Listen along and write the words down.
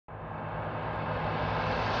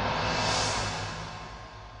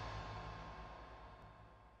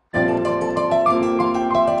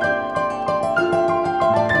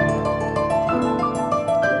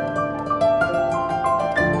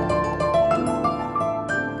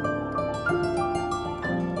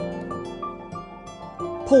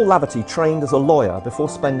Paul Laverty trained as a lawyer before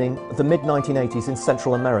spending the mid-1980s in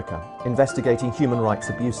Central America investigating human rights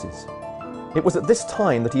abuses. It was at this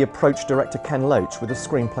time that he approached director Ken Loach with a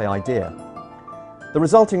screenplay idea. The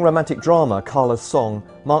resulting romantic drama, Carla's Song,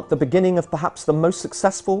 marked the beginning of perhaps the most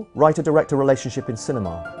successful writer-director relationship in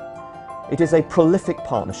cinema. It is a prolific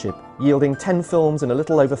partnership, yielding 10 films in a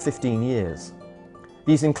little over 15 years.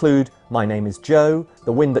 These include My Name is Joe,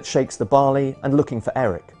 The Wind That Shakes the Barley, and Looking for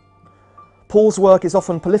Eric. Paul's work is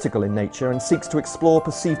often political in nature and seeks to explore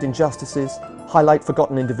perceived injustices, highlight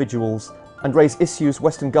forgotten individuals, and raise issues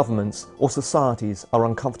Western governments or societies are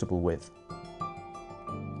uncomfortable with.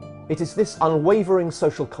 It is this unwavering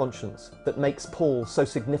social conscience that makes Paul so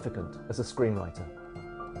significant as a screenwriter.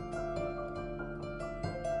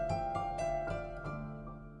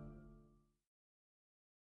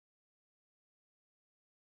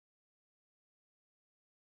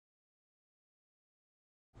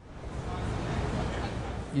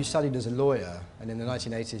 You studied as a lawyer, and in the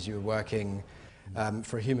 1980s you were working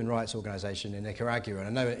for a human rights organisation in Nicaragua. And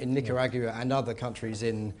I know in Nicaragua and other countries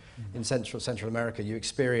in Central America you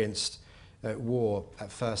experienced war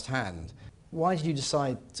at first hand. Why did you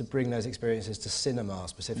decide to bring those experiences to cinema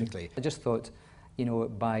specifically? I just thought, you know,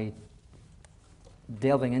 by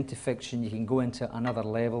delving into fiction you can go into another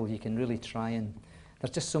level, you can really try, and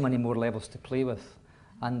there's just so many more levels to play with.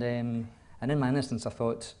 And in my instance I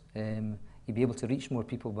thought you'd be able to reach more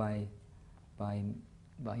people by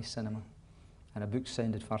cinema, and a book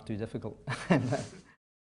sounded far too difficult. I've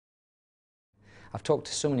talked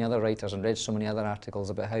to so many other writers and read so many other articles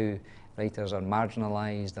about how writers are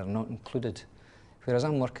marginalised, they're not included, whereas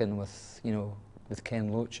I'm working with, you know, with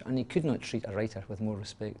Ken Loach, and he could not treat a writer with more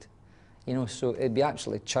respect. You know, so it'd be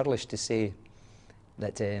absolutely churlish to say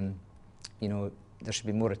that you know, there should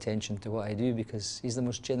be more attention to what I do, because he's the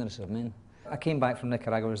most generous of men. I came back from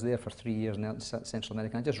Nicaragua. I was there for 3 years in Central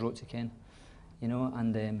America. I just wrote to Ken, you know,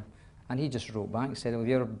 and he just wrote back and said, well, if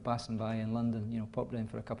you're passing by in London, you know, pop down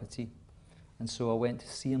for a cup of tea. And so I went to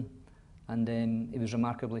see him, and he was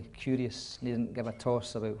remarkably curious. He didn't give a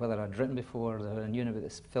toss about whether I'd written before, or I knew about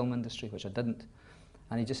this film industry, which I didn't.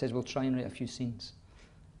 And he just says, we'll try and write a few scenes.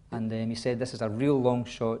 And he said, this is a real long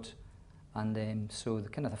shot. And so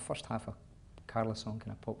the first half of Carla's Song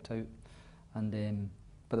kind of popped out. And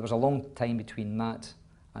but there was a long time between that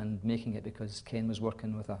and making it, because Ken was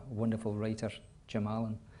working with a wonderful writer, Jim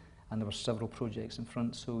Allen, and there were several projects in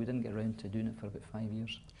front, so we didn't get around to doing it for about 5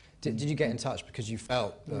 years. Did you get in touch because you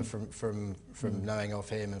felt from knowing of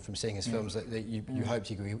him and from seeing his films that you hoped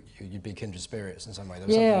you'd be kindred spirits in some way? There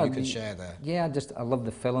was something you could share there. Yeah, I loved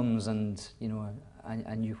the films, and you know,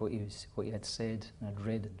 I knew what he had said, and I'd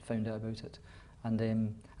read and found out about it,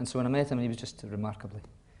 and so when I met him, he was just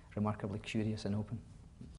remarkably curious and open.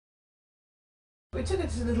 It took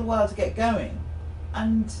us a little while to get going,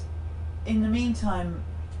 and in the meantime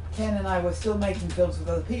Ken and I were still making films with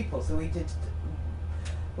other people. So we did,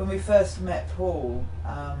 when we first met Paul,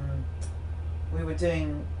 we were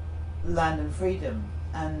doing Land and Freedom,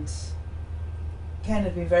 and Ken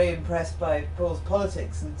had been very impressed by Paul's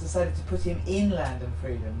politics and decided to put him in Land and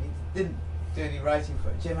Freedom. He didn't do any writing for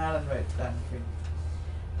it. Jim Allen wrote Land and Freedom.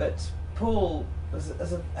 But Paul,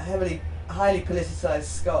 as a highly politicised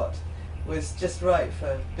Scot, was just right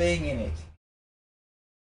for being in it.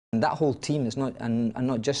 And that whole team is not, and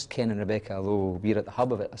not just Ken and Rebecca, although we're at the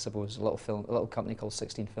hub of it, I suppose, a little company called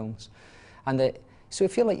 16 Films. And so we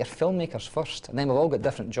feel like you're filmmakers first, and then we've all got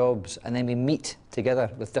different jobs, and then we meet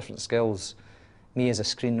together with different skills. Me as a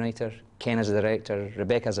screenwriter, Ken as a director,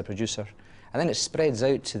 Rebecca as a producer, and then it spreads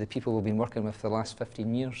out to the people we've been working with for the last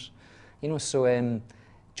 15 years. You know, so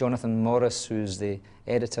Jonathan Morris, who's the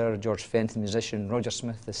editor, George Fenton, musician, Roger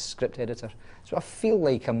Smith, the script editor. So I feel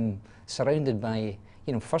like I'm surrounded by,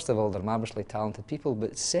 you know, first of all, they're marvellously talented people,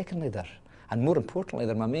 but secondly, and more importantly,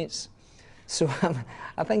 they're my mates. So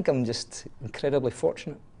I think I'm just incredibly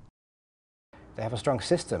fortunate. They have a strong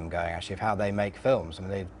system going, actually, of how they make films. I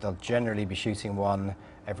mean, they'll generally be shooting one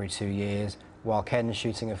every 2 years. While Ken's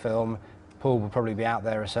shooting a film, Paul will probably be out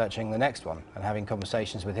there researching the next one and having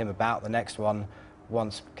conversations with him about the next one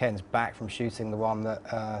once Ken's back from shooting the one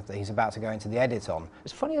that he's about to go into the edit on.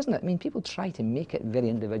 It's funny, isn't it? I mean, people try to make it very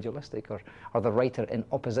individualistic, or the writer in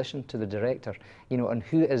opposition to the director, you know, and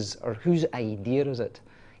whose idea is it,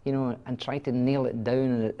 you know, and try to nail it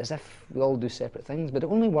down as if we all do separate things, but it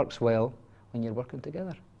only works well when you're working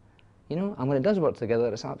together, you know, and when it does work together,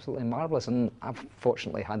 it's absolutely marvellous. And I've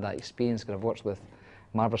fortunately had that experience, because I've worked with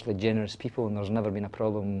marvellously generous people, and there's never been a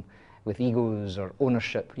problem with egos or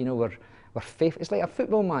ownership. You know, we're faithful. It's like a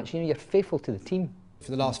football match, you know, you're faithful to the team. For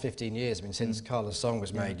the last 15 years, I mean, since Carla's Song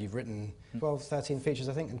was made, you've written 12, 13 features,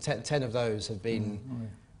 I think, and 10 of those have been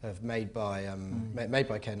made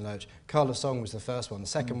by Ken Loach. Carla's Song was the first one. The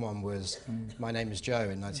second one was My Name is Joe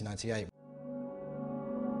in 1998.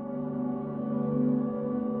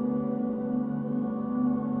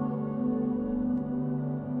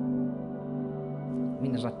 I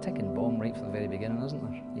mean, there's a ticking bomb right from the very beginning, isn't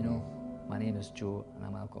there? You know, my name is Joe and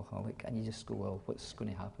I'm an alcoholic, and you just go, well, what's going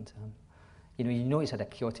to happen to him? You know he's had a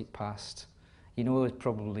chaotic past. You know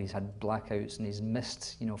probably he's had blackouts and he's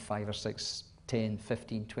missed, 5 or 6, 10,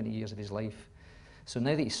 15, 20 years of his life. So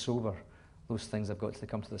now that he's sober, those things have got to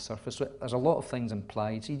come to the surface. So there's a lot of things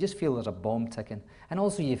implied. So you just feel there's a bomb ticking. And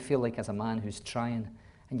also you feel like as a man who's trying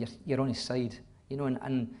and you're on his side,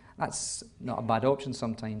 and that's not a bad option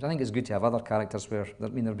sometimes. I think it's good to have other characters where, there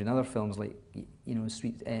have been other films like,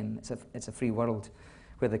 Sweet, It's a Free World,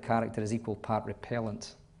 where the character is equal part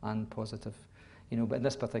repellent and positive. But in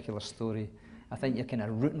this particular story, I think you're kind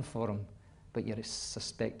of rooting for him, but you're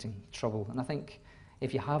suspecting trouble. And I think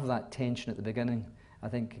if you have that tension at the beginning, I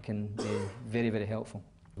think it can be very, very helpful.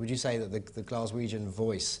 Would you say that the Glaswegian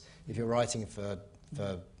voice, if you're writing for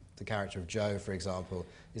the character of Joe, for example,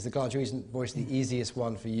 is the Glaswegian voice the easiest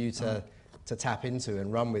one for you to tap into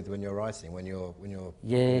and run with when you're writing, when you're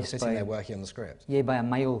sitting there working on the script? Yeah, by a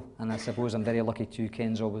mile, and I suppose I'm very lucky too.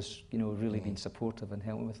 Ken's always, really been supportive and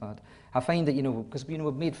helping with that. I find that, because we've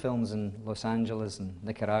made films in Los Angeles and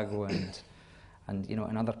Nicaragua and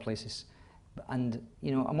in other places, and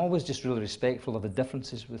I'm always just really respectful of the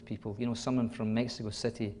differences with people. Someone from Mexico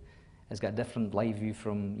City has got a different live view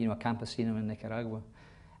from a campesino in Nicaragua,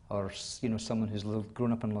 or someone who's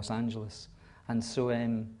grown up in Los Angeles, and so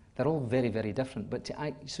they're all very, very different. But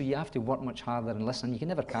so you have to work much harder and listen. You can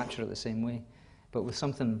never capture it the same way, but with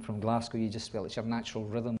something from Glasgow, you just feel it's your natural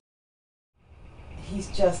rhythm. He's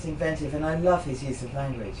just inventive, and I love his use of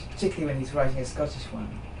language, particularly when he's writing a Scottish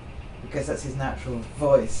one, because that's his natural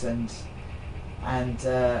voice. And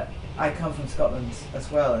I come from Scotland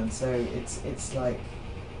as well, and so it's like,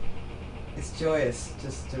 it's joyous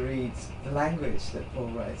just to read the language that Paul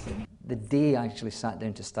writes in. The day I actually sat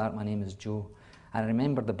down to start My Name is Joe, I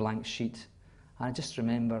remember the blank sheet, and I just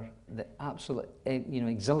remember the absolute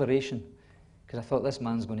exhilaration, because I thought this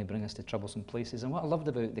man's going to bring us to troublesome places. And what I loved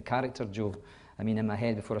about the character Joe, in my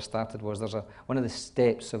head before I started, was there's one of the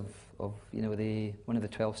steps of one of the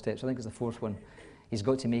 12 steps, I think it's the 4th one, he's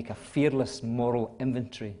got to make a fearless moral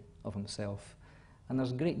inventory of himself. And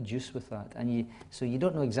there's great juice with that. And so you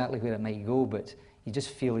don't know exactly where it might go, but you just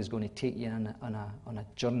feel he's going to take you on a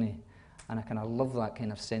journey. And I kind of love that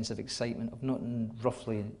kind of sense of excitement of not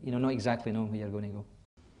exactly knowing where you're going to go.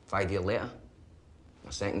 5 years later,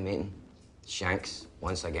 my second meeting, Shanks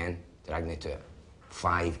once again dragged me to it.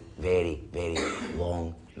 5 very, very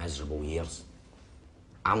long, miserable years.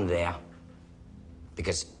 I'm there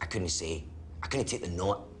because I couldn't take the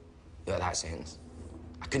knot out of that sentence.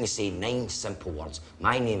 I couldn't say 9 simple words.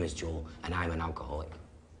 My name is Joe and I'm an alcoholic.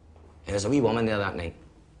 And there's a wee woman there that night,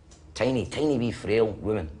 tiny wee frail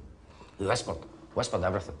woman, who whispered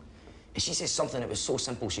everything. And she says something that was so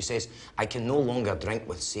simple. She says, I can no longer drink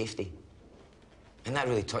with safety. And that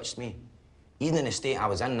really touched me. Even in the state I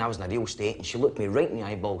was in a real state, and she looked me right in the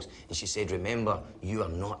eyeballs and she said, remember, you are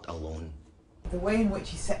not alone. The way in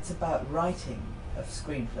which he sets about writing of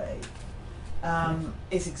screenplay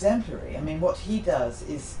is exemplary. What he does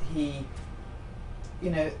is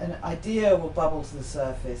an idea will bubble to the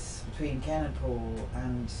surface between Ken and Paul,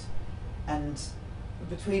 and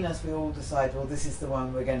between us we all decide, well, this is the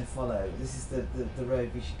one we're going to follow. This is the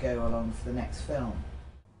road we should go along for the next film.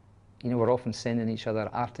 We're often sending each other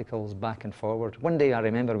articles back and forward. One day I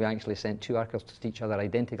remember we actually sent 2 articles to each other,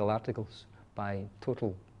 identical articles, by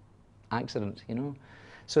total accident,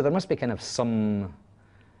 So there must be kind of some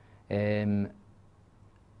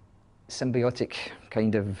symbiotic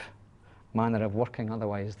kind of manner of working,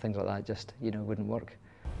 otherwise things like that just, wouldn't work.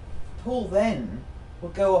 Paul then will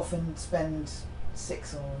go off and spend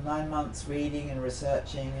 6 or 9 months reading and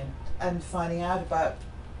researching and finding out about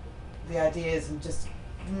the ideas and just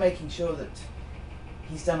making sure that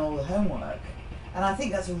he's done all the homework. And I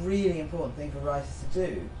think that's a really important thing for writers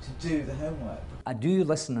to do the homework. I do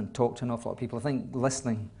listen and talk to an awful lot of people. I think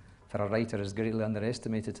listening for a writer is greatly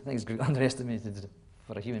underestimated. I think it's greatly underestimated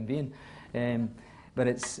for a human being. But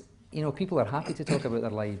it's, people are happy to talk about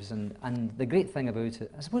their lives, and the great thing about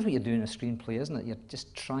it, I suppose what you're doing in a screenplay, isn't it? You're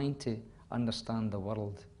just trying to understand the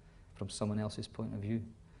world from someone else's point of view.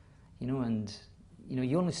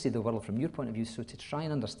 You only see the world from your point of view, so to try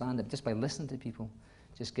and understand it just by listening to people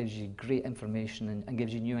just gives you great information and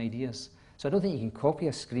gives you new ideas. So I don't think you can copy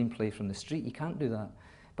a screenplay from the street, you can't do that.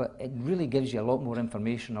 But it really gives you a lot more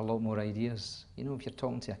information, a lot more ideas. You know, if you're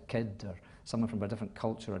talking to a kid or someone from a different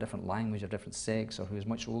culture, or a different language, or different sex, or who's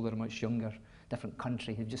much older or much younger, different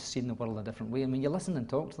country, who've just seen the world a different way. I mean, you listen and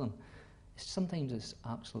talk to them. Sometimes it's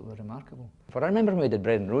absolutely remarkable. But I remember when we did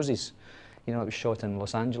Bread and Roses, you know, it was shot in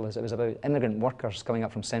Los Angeles. It was about immigrant workers coming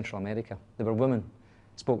up from Central America. They were women,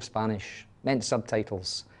 spoke Spanish, meant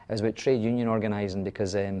subtitles. It was about trade union organising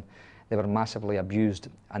because they were massively abused,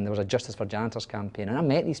 and there was a Justice for Janitors campaign. And I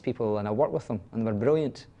met these people and I worked with them, and they were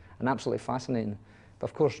brilliant and absolutely fascinating. But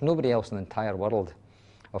of course, nobody else in the entire world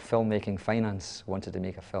of filmmaking finance wanted to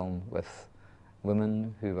make a film with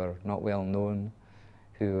women who were not well known,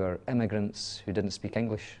 who were immigrants, who didn't speak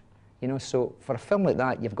English. You know, so for a film like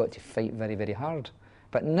that, you've got to fight very, very hard.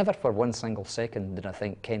 But never for one single second did I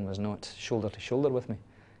think Ken was not shoulder to shoulder with me.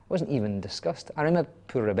 It wasn't even discussed. I remember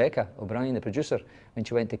poor Rebecca O'Brien, the producer, when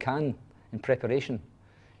she went to Cannes in preparation,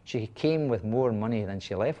 she came with more money than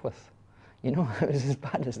she left with. You know, it was as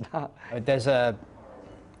bad as that. There's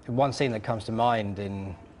one scene that comes to mind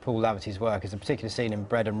in Paul Laverty's work is a particular scene in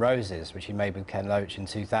Bread and Roses, which he made with Ken Loach in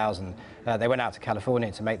 2000. They went out to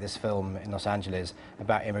California to make this film in Los Angeles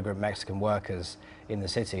about immigrant Mexican workers in the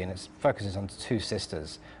city, and it focuses on two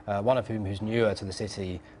sisters, one of whom who's newer to the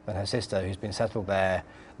city than her sister, who's been settled there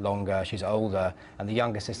longer, she's older, and the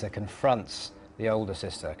younger sister confronts the older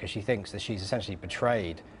sister because she thinks that she's essentially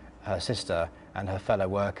betrayed her sister and her fellow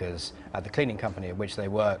workers at the cleaning company at which they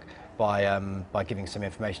work by giving some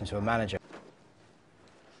information to a manager.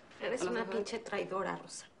 Eres una pinche traidora,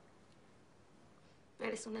 Rosa.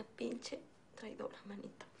 Eres una pinche traidora,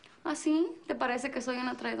 manita. ¿Ah, sí? ¿Te parece que soy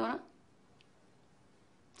una traidora?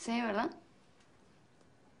 Sí, ¿verdad?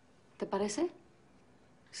 ¿Te parece?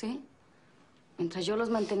 ¿Sí? Mientras yo los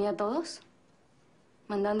mantenía a todos,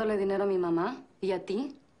 mandándole dinero a mi mamá y a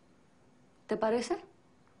ti. ¿Te parece?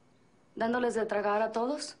 Dándoles de tragar a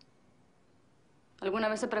todos. ¿Alguna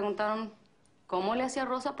vez se preguntaron cómo le hacía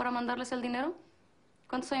Rosa para mandarles el dinero?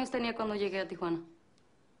 ¿Cuántos años tenía cuando llegué a Tijuana?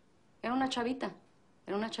 Era una chavita,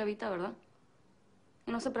 ¿verdad?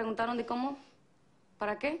 Y no se preguntaron de cómo,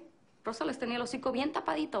 para qué. Rosa les tenía el hocico bien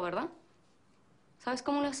tapadito, ¿verdad? ¿Sabes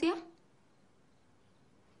cómo lo hacía?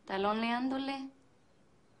 Taloneándole.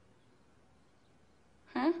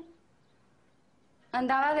 ¿Eh?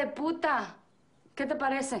 Andaba de puta. ¿Qué te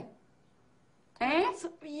parece? ¿Eh?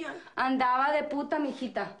 Sabía. Andaba de puta,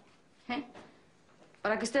 mijita. ¿Eh?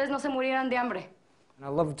 Para que ustedes no se murieran de hambre. And I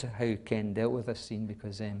loved how Ken dealt with this scene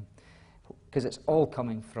because it's all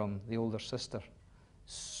coming from the older sister.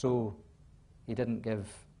 So he didn't give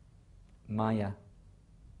Maya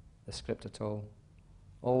the script at all.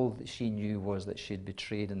 All that she knew was that she'd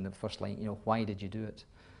betrayed in the first line, you know, why did you do it?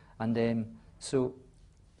 And so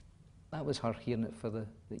that was her hearing it for the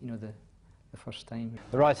first time.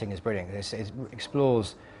 The writing is brilliant. It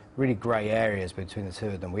explores really grey areas between the two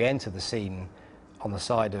of them. We enter the scene on the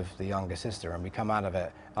side of the younger sister, and we come out of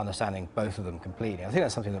it understanding both of them completely. I think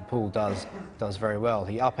that's something that Paul does very well.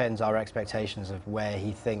 He upends our expectations of where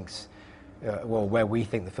he thinks, where we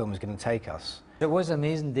think the film is going to take us. It was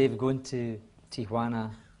amazing, Dave, going to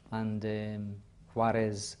Tijuana and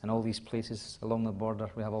Juarez and all these places along the border.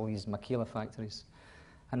 We have all these maquila factories.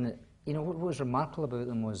 And you know, what was remarkable about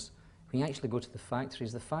them was when you actually go to the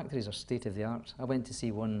factories are state-of-the-art. I went to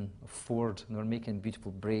see one of Ford, and they were making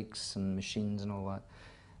beautiful brakes and machines and all that.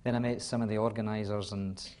 Then I met some of the organisers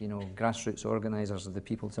and, you know, grassroots organisers of the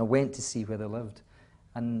people. So I went to see where they lived.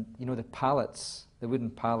 And, you know, the pallets, the wooden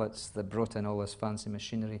pallets that brought in all this fancy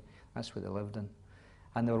machinery, that's where they lived in.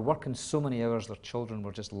 And they were working so many hours, their children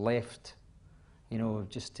were just left, you know,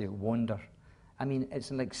 just to wander. I mean,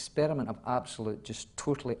 it's an experiment of absolute, just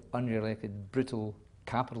totally unrelenting, brutal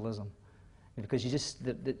capitalism. Because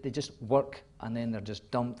they just work and then they're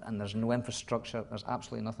just dumped and there's no infrastructure, there's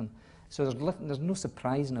absolutely nothing. So there's no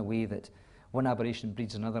surprise in a way that one aberration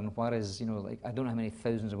breeds another, and Juarez, you know, like I don't know how many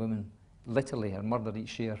thousands of women literally are murdered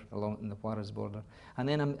each year along in the Juarez border. And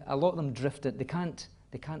then a lot of them drifted,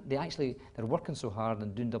 they're working so hard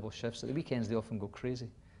and doing double shifts, at the weekends they often go crazy.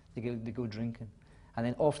 They go drinking. And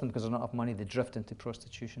then often, because there's not enough money, they drift into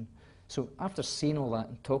prostitution. So after seeing all that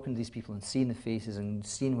and talking to these people and seeing the faces and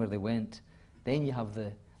seeing where they went, then you have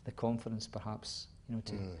the confidence, perhaps, you know,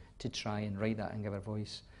 to try and write that and give it a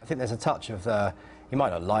voice. I think there's a touch of he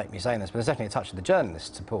might not like me saying this, but there's definitely a touch of the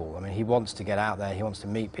journalist to Paul. I mean, he wants to get out there, he wants to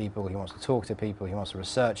meet people, he wants to talk to people, he wants to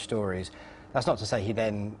research stories. That's not to say he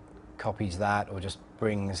then copies that or just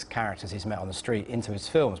brings characters he's met on the street into his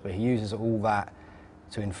films, but he uses all that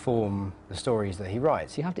to inform the stories that he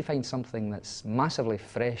writes. You have to find something that's massively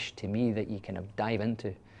fresh to me that you kind of dive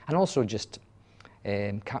into, and also just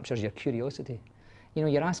captures your curiosity. You know,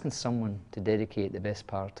 you're asking someone to dedicate the best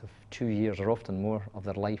part of 2 years or often more of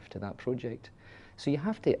their life to that project. So you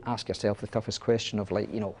have to ask yourself the toughest question of,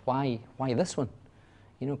 like, you know, why this one?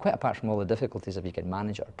 You know, quite apart from all the difficulties if you can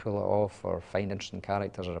manage it or pull it off or find interesting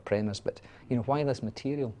characters or a premise, but, you know, why this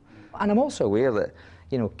material? And I'm also aware that,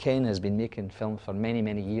 you know, Ken has been making films for many,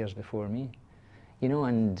 many years before me. You know,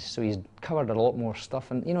 and so he's covered a lot more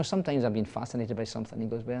stuff. And, you know, sometimes I've been fascinated by something and he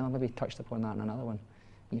goes, well, maybe touched upon that in another one.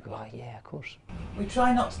 And you go, oh, yeah, of course. We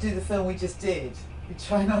try not to do the film we just did. We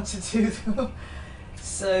try not to do them.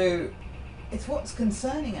 So it's what's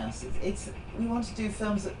concerning us. We want to do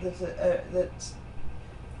films that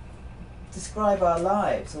describe our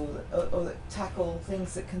lives or that tackle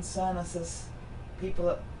things that concern us as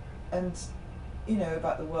people and, you know,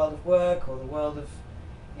 about the world of work or the world of,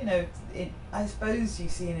 you know, I suppose you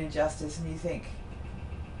see an injustice and you think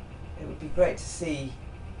it would be great to see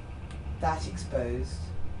that exposed.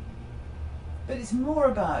 But it's more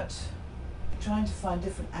about trying to find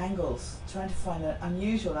different angles, trying to find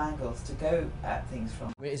unusual angles to go at things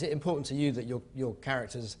from. I mean, is it important to you that your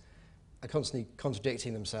characters are constantly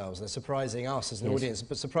contradicting themselves? They're surprising us as an audience,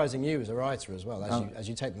 but surprising you as a writer as well, as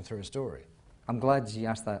you take them through a story. I'm glad you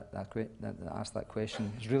asked that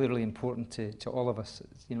question. It's really, really important to all of us,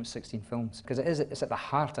 you know, 16 films, because it's at the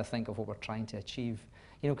heart, I think, of what we're trying to achieve.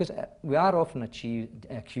 You know, because we are often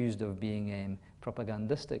accused of being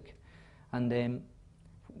propagandistic, and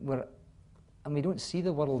we don't see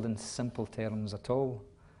the world in simple terms at all.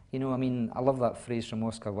 You know, I mean, I love that phrase from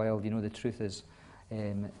Oscar Wilde. You know, the truth is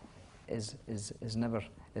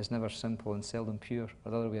never simple and seldom pure,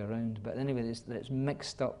 or the other way around. But anyway, it's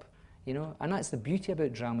mixed up. You know, and that's the beauty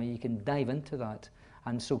about drama. You can dive into that,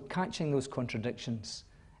 and so catching those contradictions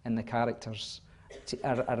in the characters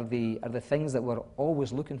are the things that we're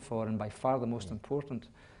always looking for, and by far the most important.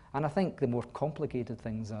 And I think the more complicated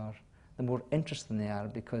things are, the more interesting they are,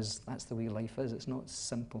 because that's the way life is. It's not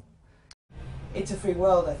simple. It's a Free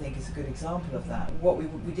World, I think, is a good example of that. What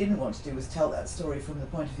we didn't want to do was tell that story from the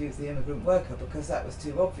point of view of the immigrant worker, because that was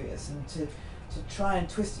too obvious, and to try and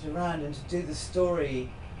twist it around and to do the story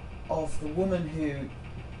of the woman who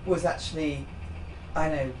was actually, I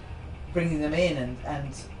know, bringing them in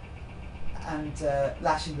and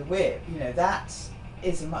lashing the whip. You know, that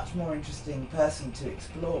is a much more interesting person to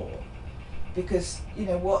explore, because, you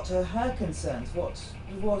know, what are her concerns? What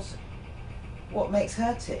makes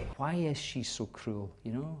her tick? Why is she so cruel?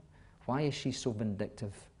 You know, why is she so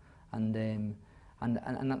vindictive? And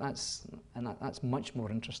that's much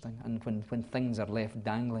more interesting. And when things are left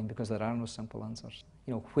dangling because there are no simple answers.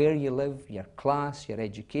 You know, where you live, your class, your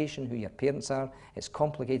education, who your parents are, it's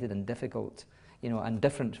complicated and difficult, you know, and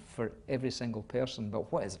different for every single person.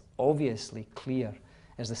 But what is obviously clear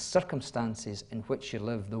is the circumstances in which you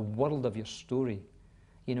live, the world of your story,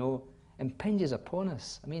 you know, impinges upon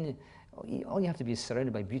us. I mean, all you have to be is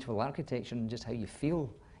surrounded by beautiful architecture and just how you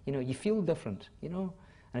feel. You know, you feel different, you know.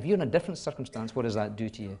 And if you're in a different circumstance, what does that do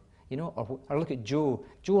to you? You know, or look at Joe.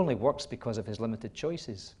 Joe only works because of his limited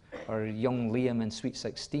choices. Or young Liam in Sweet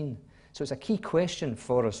 16. So it's a key question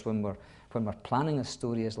for us when we're planning a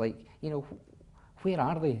story, is like, you know, where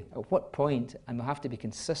are they? At what point? And we have to be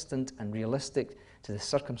consistent and realistic to the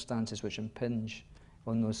circumstances which impinge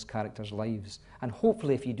on those characters' lives. And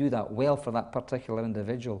hopefully, if you do that well for that particular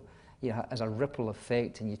individual, it has a ripple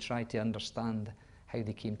effect, and you try to understand how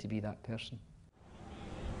they came to be that person.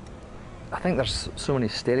 I think there's so many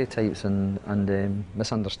stereotypes and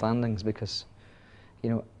misunderstandings, because, you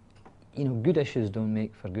know, good issues don't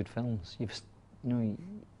make for good films.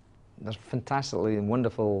 There's fantastically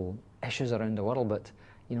wonderful issues around the world, but,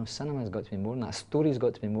 you know, cinema's got to be more than that. A story's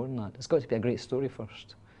got to be more than that. It's got to be a great story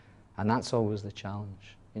first, and that's always the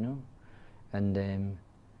challenge, you know. And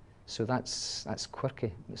so that's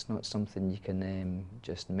quirky. It's not something you can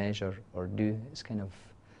just measure or do. It's kind of,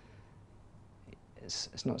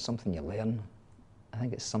 it's not something you learn. I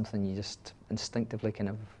think it's something you just instinctively kind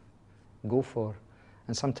of go for.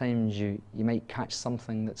 And sometimes you might catch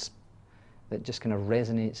something that just kind of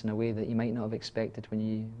resonates in a way that you might not have expected when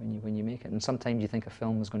you make it. And sometimes you think a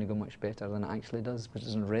film is going to go much better than it actually does, but it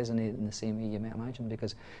doesn't resonate in the same way you might imagine,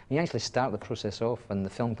 because when you actually start the process off and the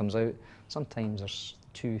film comes out, sometimes there's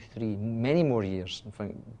 2, 3, many more years. In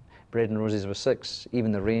fact, Bread and Roses was 6,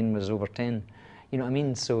 Even the Rain was over 10. You know what I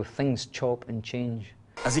mean? So things chop and change.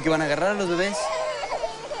 Así que van a agarrar a los bebés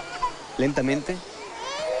lentamente,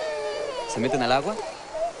 se meten al agua,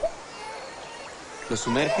 los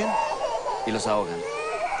sumergen y los ahogan.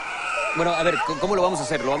 Bueno, a ver, ¿cómo lo vamos a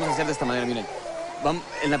hacer? Lo vamos a hacer de esta manera, miren.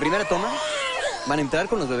 En la primera toma van a entrar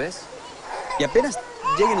con los bebés y apenas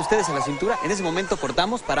lleguen ustedes a la cintura, en ese momento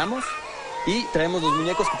cortamos, paramos y traemos los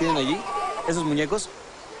muñecos que tienen allí esos muñecos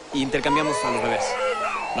y intercambiamos a los bebés.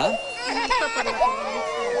 ¿Va?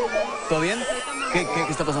 ¿Todo bien? ¿Qué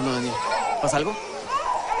está pasando, Daniel? ¿Pasa algo?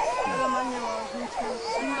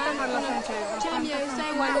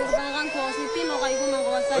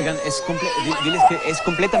 Oigan, diles que es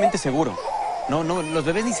completamente seguro. No, los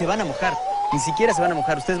bebés ni se van a mojar. Ni siquiera se van a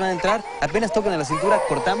mojar. Ustedes van a entrar, apenas tocan a la cintura,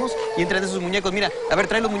 cortamos y entran esos muñecos. Mira, a ver,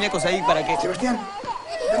 trae los muñecos ahí para que... Sebastián,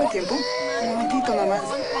 dame tiempo. Un momentito nomás.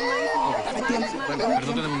 Dame tiempo. Bueno,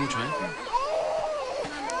 perdón, tenemos mucho,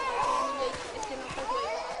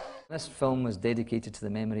 This film was dedicated to the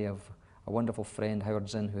memory of a wonderful friend, Howard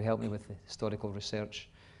Zinn, who helped me with the historical research,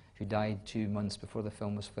 who died 2 months before the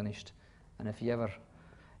film was finished. And if you ever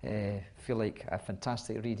feel like a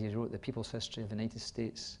fantastic read, he wrote The People's History of the United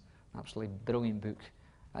States, an absolutely brilliant book,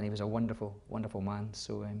 and he was a wonderful, wonderful man.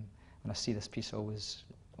 So when I see this piece, always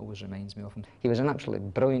reminds me of him. He was an absolutely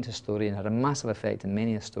brilliant historian, had a massive effect on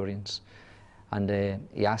many historians, and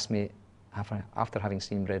he asked me, after having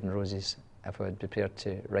seen Bread and Roses, if I would be prepared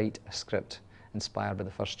to write a script inspired by the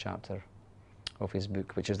first chapter of his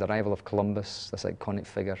book, which is the arrival of Columbus, this iconic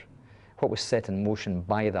figure, what was set in motion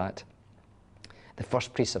by that, the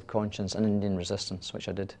first priest of conscience and Indian resistance, which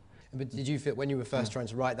I did. But did you feel, when you were first trying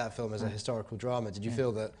to write that film as a historical drama, did you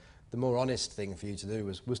feel that the more honest thing for you to do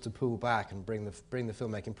was to pull back and bring the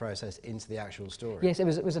filmmaking process into the actual story? Yes, it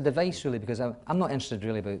was a device really, because I'm not interested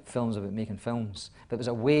really about films about making films, but it was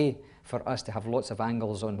a way for us to have lots of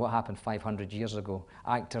angles on what happened 500 years ago.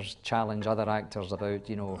 Actors challenge other actors about,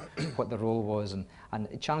 you know, what the role was, and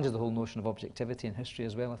it challenges the whole notion of objectivity in history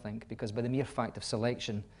as well, I think, because by the mere fact of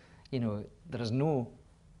selection, you know, there is no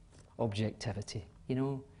objectivity, you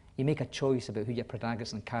know. You make a choice about who your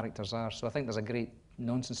protagonists and characters are, so I think there's a great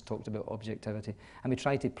nonsense talked about objectivity, and we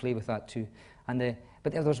try to play with that too. And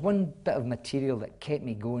but there was one bit of material that kept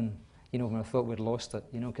me going, you know, when I thought we'd lost it,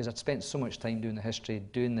 you know, because I'd spent so much time doing the history,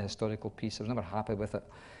 doing the historical piece. I was never happy with it.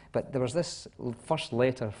 But there was this first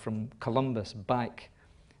letter from Columbus back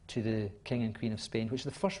to the King and Queen of Spain, which is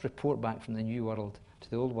the first report back from the New World to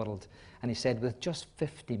the Old World. And he said, with just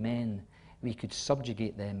 50 men, we could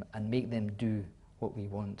subjugate them and make them do what we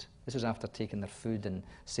want. This was after taking their food and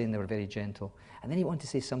saying they were very gentle. And then he wanted to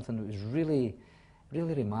say something that was really,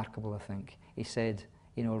 really remarkable, I think. He said,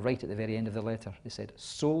 you know, right at the very end of the letter, he said,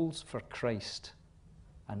 souls for Christ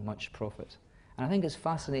and much profit. And I think it's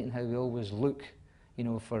fascinating how we always look, you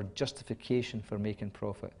know, for justification for making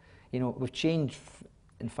profit. You know, we've changed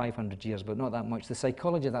in 500 years, but not that much. The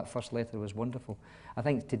psychology of that first letter was wonderful. I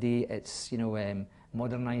think today it's, you know,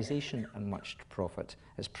 modernisation and much profit.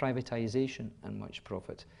 It's privatisation and much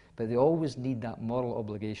profit. But they always need that moral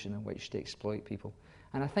obligation in which to exploit people.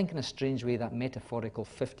 And I think in a strange way that metaphorical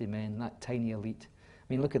 50 men, that tiny elite,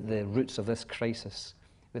 I mean, look at the roots of this crisis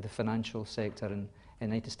with the financial sector in the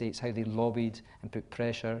United States, how they lobbied and put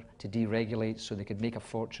pressure to deregulate so they could make a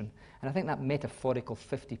fortune. And I think that metaphorical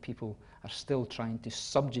 50 people are still trying to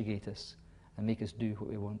subjugate us and make us do what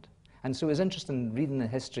we want. And so it's interesting reading the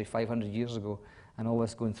history 500 years ago and all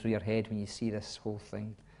this going through your head when you see this whole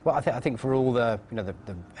thing. Well, I think for all the, you know, the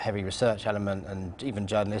heavy research element and even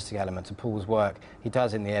journalistic element of Paul's work, he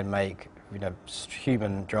does in the end make, you know,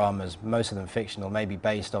 human dramas, most of them fictional, maybe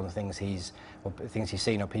based on things he's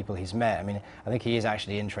seen or people he's met. I mean, I think he is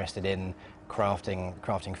actually interested in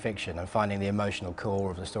crafting fiction and finding the emotional core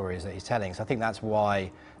of the stories that he's telling. So I think that's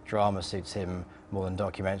why drama suits him more than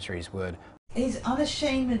documentaries would. He's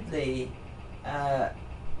unashamedly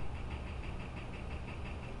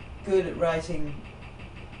good at writing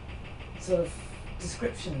sort of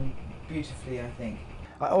description beautifully, I think.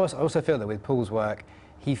 I also feel that with Paul's work,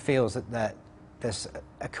 he feels that there's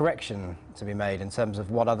a correction to be made in terms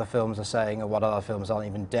of what other films are saying or what other films aren't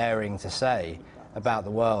even daring to say about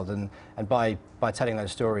the world. And by telling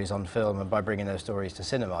those stories on film and by bringing those stories to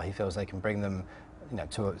cinema, he feels they can bring them, you know,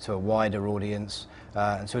 to a wider audience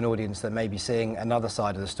and to an audience that may be seeing another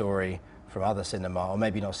side of the story from other cinema or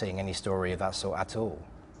maybe not seeing any story of that sort at all.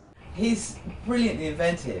 He's brilliantly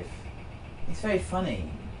inventive. He's very funny.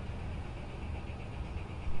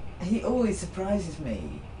 He always surprises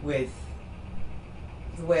me with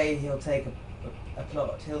the way he'll take a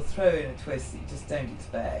plot. He'll throw in a twist that you just don't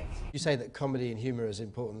expect. You say that comedy and humour is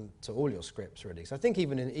important to all your scripts, really. So I think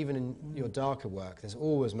even in your darker work, there's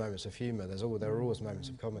always moments of humour. There are always moments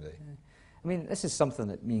of comedy. Yeah. I mean, this is something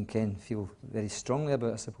that me and Ken feel very strongly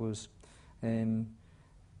about, I suppose.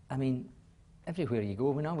 I mean, everywhere you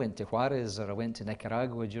go, when I went to Juarez or I went to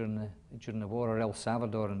Nicaragua during the war, or El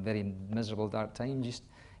Salvador in very miserable, dark times,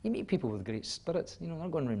 you meet people with great spirits. You know, they're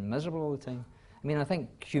not going around miserable all the time. I mean, I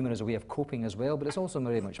think humour is a way of coping as well, but it's also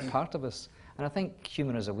very much part of us. And I think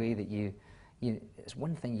humour is a way that you it's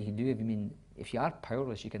one thing you can do. If you are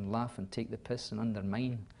powerless, you can laugh and take the piss and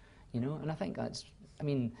undermine, and I think that's,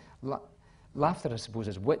 laughter, I suppose,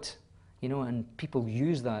 is wit, and people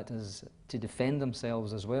use that to defend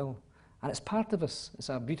themselves as well. And it's part of us. It's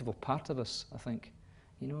a beautiful part of us, I think,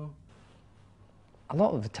 A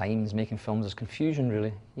lot of the times making films is confusion,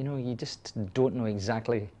 really. You just don't know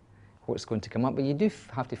exactly what's going to come up, but you do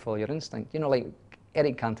have to follow your instinct. Like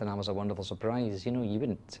Eric Cantona was a wonderful surprise. You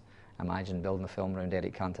wouldn't imagine building a film around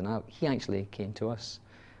Eric Cantona. He actually came to us,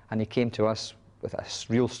 and he came to us with a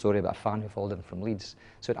real story about a fan who followed him from Leeds.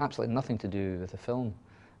 So it had absolutely nothing to do with the film.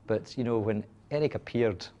 But when Eric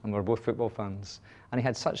appeared, and we're both football fans, and he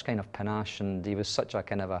had such kind of panache, and he was such a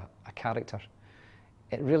kind of a character,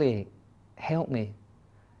 it really helped me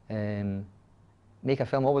make a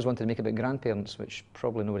film. I always wanted to make about grandparents, which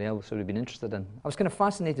probably nobody else would have been interested in. I was kind of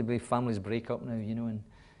fascinated by families break up now, and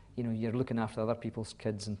you're looking after other people's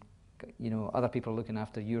kids, and other people are looking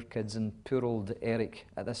after your kids, and poor old Eric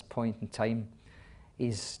at this point in time,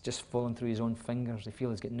 he's just fallen through his own fingers. He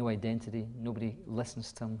feels he's got no identity, nobody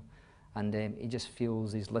listens to him, and he just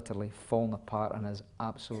feels he's literally fallen apart and has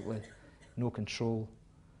absolutely no control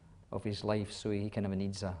of his life, so he kind of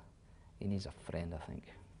needs a friend, I think.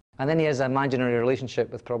 And then he has an imaginary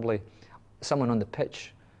relationship with probably someone on the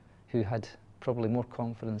pitch who had probably more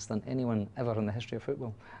confidence than anyone ever in the history of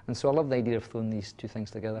football. And so I love the idea of throwing these two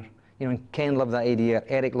things together. And Ken loved that idea,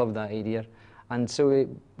 Eric loved that idea, and so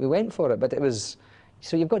we went for it. But it was,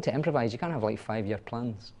 so you've got to improvise. You can't have like 5-year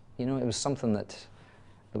plans. It was something that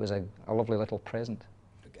was a lovely little present.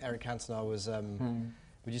 Eric Cantona was,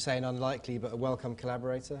 would you say, an unlikely but a welcome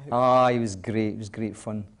collaborator? Oh, he was great. It was great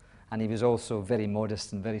fun. And he was also very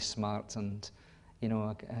modest and very smart, and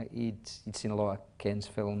he'd seen a lot of Ken's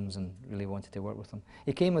films and really wanted to work with him.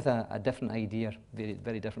 He came with a different idea, very,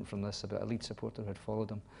 very different from this, about a Leeds supporter who had followed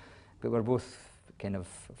him. But we're both kind of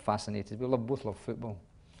fascinated. We both love football,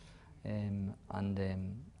 and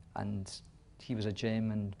he was a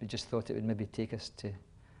gem, and we just thought it would maybe take us to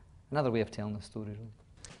another way of telling the story, really.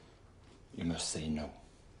 You must say no.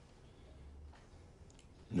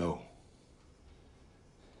 No.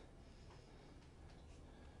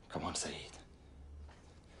 Come on, say it.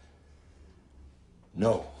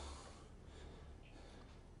 No.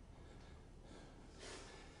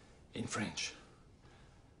 In French.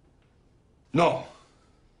 No.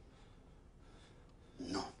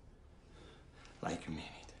 No. Like you mean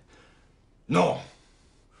it. No.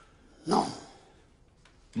 No.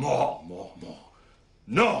 More, more, more.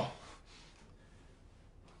 No.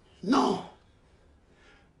 No.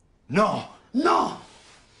 No. No.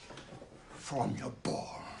 From your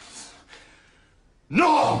balls.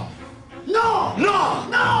 No! No! No!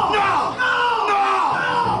 No! No! No!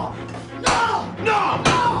 No! No!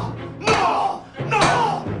 No! No!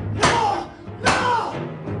 No!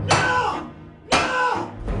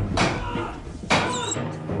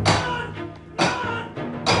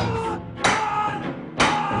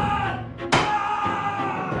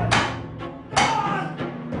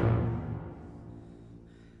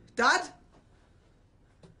 Dad?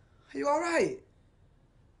 Are you all right?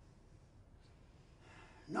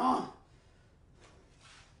 No.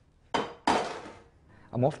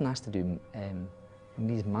 I'm often asked to do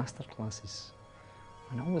these master classes,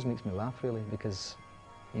 and it always makes me laugh, really, because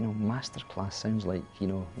master class sounds like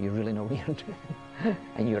you really know what you're doing,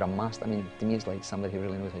 and you're a master. I mean, to me, it's like somebody who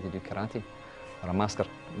really knows how to do karate, or a master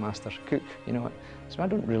cook. So I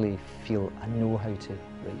don't really feel I know how to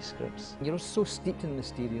write scripts. You're so steeped in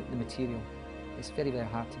the material. It's very, very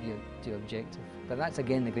hard to be objective. But that's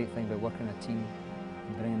again the great thing about working in a team,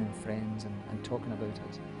 and bringing in friends and talking about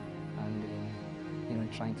it, and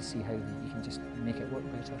trying to see how you can just make it work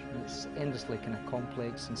better. And it's endlessly kind of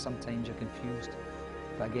complex, and sometimes you're confused.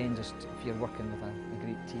 But again, just if you're working with a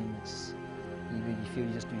great team, you feel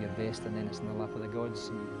you just do your best, and then it's in the lap of the gods,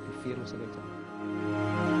 and you're fearless about it.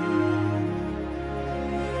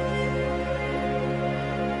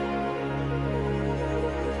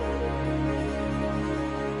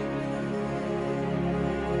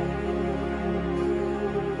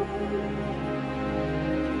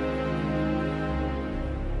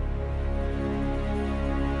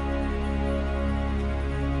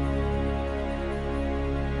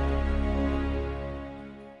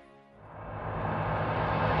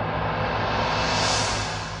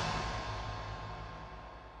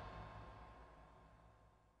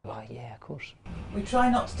 Yeah, of course. We try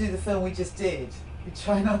not to do the film we just did. We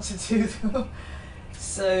try not to do the...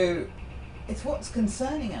 So it's what's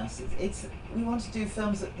concerning us. We want to do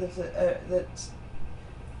films that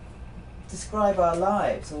describe our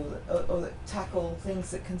lives, or that tackle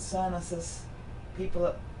things that concern us as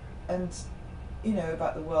people, and you know,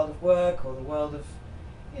 about the world of work or the world of,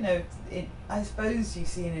 you know, I suppose you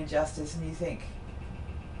see an injustice and you think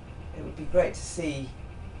it would be great to see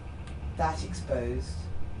that exposed.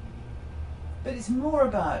 But it's more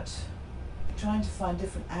about trying to find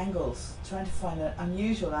different angles, trying to find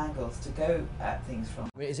unusual angles to go at things from.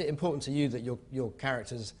 I mean, is it important to you that your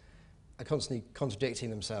characters are constantly contradicting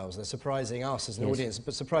themselves? They're surprising us as an audience,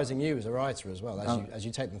 but surprising you as a writer as well, as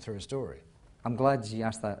you take them through a story. I'm glad you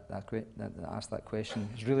asked that question.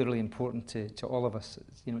 It's really, really important to all of us,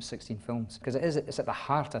 you know, 16 films, because it's at the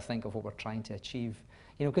heart, I think, of what we're trying to achieve.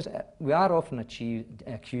 You know, because we are often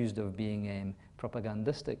accused of being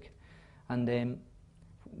propagandistic, and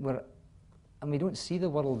we don't see the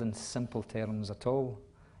world in simple terms at all.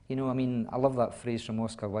 You know, I mean, I love that phrase from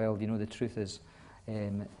Oscar Wilde. You know, the truth is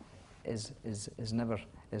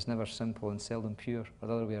never simple and seldom pure, or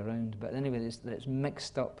the other way around. But anyway, it's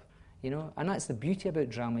mixed up. You know, and that's the beauty about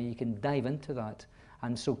drama. You can dive into that,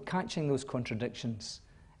 and so catching those contradictions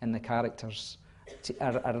in the characters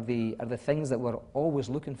are the things that we're always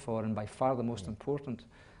looking for, and by far the most important.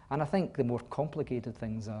 And I think the more complicated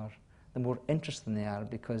things are, the more interesting they are,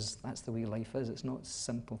 because that's the way life is. It's not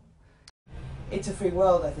simple. It's a Free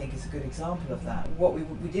World, I think, is a good example of that. What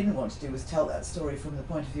we didn't want to do was tell that story from the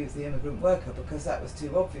point of view of the immigrant worker, because that was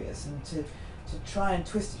too obvious, and to try and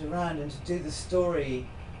twist it around and to do the story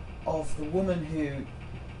of the woman who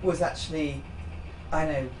was actually, I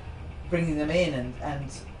know, bringing them in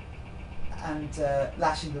and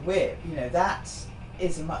lashing the whip. You know, that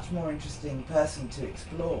is a much more interesting person to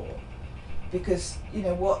explore, because, you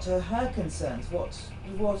know, what are her concerns? What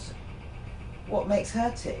makes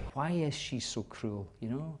her tick? Why is she so cruel? You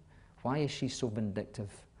know, why is she so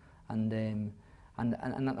vindictive? And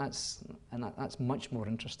that's much more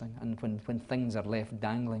interesting. And when things are left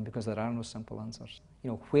dangling because there are no simple answers. You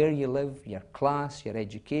know, where you live, your class, your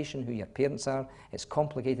education, who your parents are, it's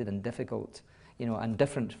complicated and difficult, you know, and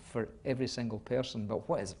different for every single person. But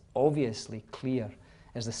what is obviously clear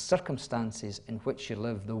is the circumstances in which you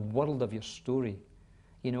live, the world of your story,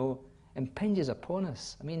 you know, impinges upon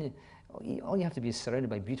us. I mean, all you have to be is surrounded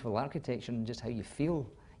by beautiful architecture and just how you feel.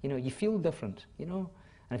 You know, you feel different, you know.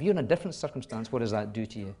 And if you're in a different circumstance, what does that do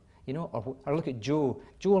to you? You know, or look at Joe.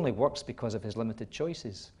 Joe only works because of his limited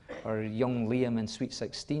choices. Or young Liam in Sweet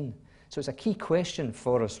 16. So it's a key question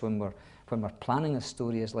for us when we're planning a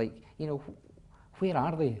story, is like, you know, where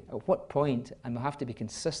are they? At what point? And we have to be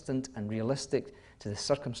consistent and realistic to the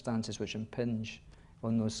circumstances which impinge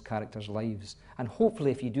on those characters' lives. And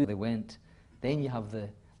hopefully, if you do, they went, then you have the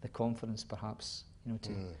confidence, perhaps, you know,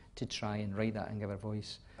 to try and write that and give it a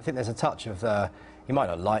voice. I think there's a touch of you might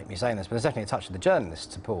not like me saying this, but there's definitely a touch of the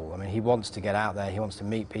journalist to Paul. I mean, he wants to get out there, he wants to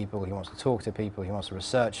meet people, he wants to talk to people, he wants to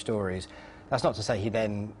research stories. That's not to say he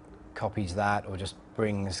then copies that or just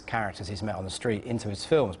brings characters he's met on the street into his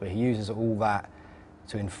films, but he uses all that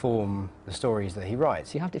to inform the stories that he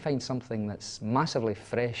writes. You have to find something that's massively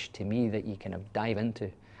fresh to me that you kind of dive into,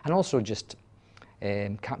 and also just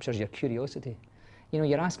captures your curiosity. You know,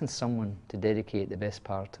 you're asking someone to dedicate the best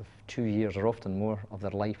part of 2 years or often more of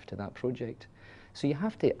their life to that project. So you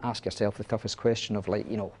have to ask yourself the toughest question of, like,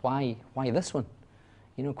 you know, why this one?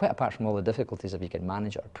 You know, quite apart from all the difficulties if you can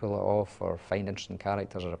manage it or pull it off or find interesting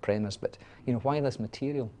characters or a premise, but, you know, why this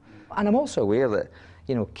material? And I'm also aware that,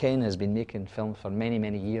 you know, Ken has been making films for many,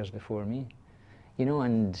 many years before me. You know,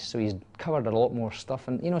 and so he's covered a lot more stuff.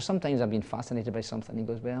 And, you know, sometimes I've been fascinated by something. He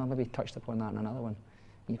goes, well, maybe touched upon that in another one.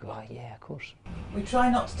 You go, oh yeah, of course. We try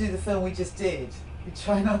not to do the film we just did. We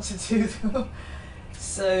try not to do the...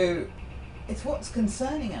 So it's what's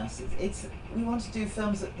concerning us. We want to do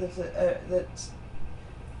films that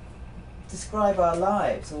describe our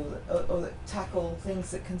lives, or that tackle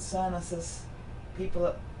things that concern us as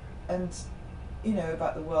people, and, you know,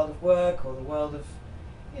 about the world of work or the world of,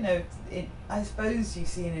 you know, I suppose you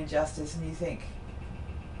see an injustice and you think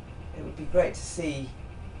it would be great to see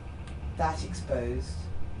that exposed.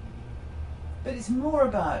 But it's more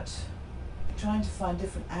about trying to find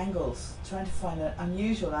different angles, trying to find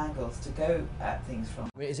unusual angles to go at things from.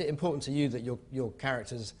 I mean, is it important to you that your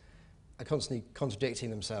characters are constantly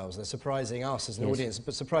contradicting themselves? They're surprising us as an audience,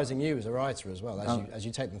 but surprising you as a writer as well, as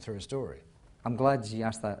you take them through a story. I'm glad you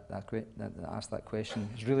asked that question.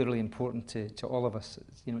 It's really, really important to all of us,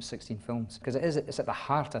 you know, 16 films, because it's at the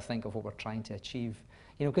heart, I think, of what we're trying to achieve.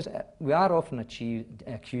 You know, because we are often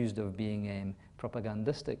accused of being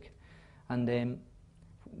propagandistic, and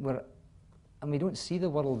we don't see the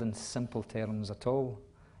world in simple terms at all.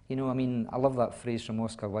 You know, I mean, I love that phrase from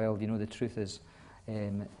Oscar Wilde. You know, the truth is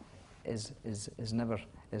never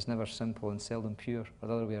simple and seldom pure, or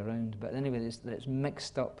the other way around. But anyway, it's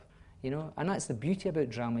mixed up. you know, and that's the beauty about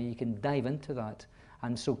drama. You can dive into that,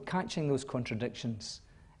 and so catching those contradictions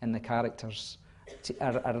in the characters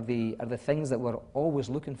are the things that we're always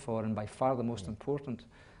looking for, and by far the most important.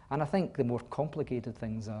 And I think the more complicated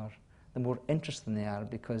things are, the more interesting they are,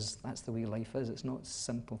 because that's the way life is. It's not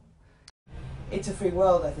simple. It's a Free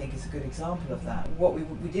World, I think, is a good example of that. What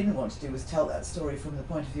we didn't want to do was tell that story from the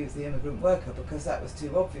point of view of the immigrant worker, because that was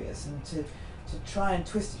too obvious, and to try and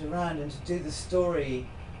twist it around and to do the story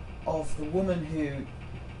of the woman who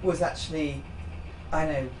was actually, I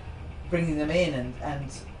know, bringing them in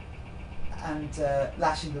and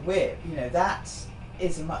lashing the whip, you know, that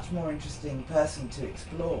is a much more interesting person to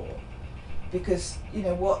explore. Because, you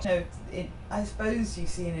know, I suppose you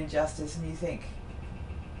see an injustice and you think,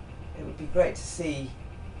 it would be great to see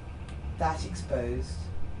that exposed.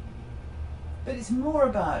 But it's more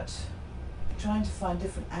about trying to find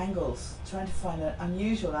different angles, trying to find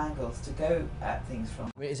unusual angles to go at things from.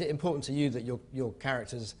 I mean, is it important to you that your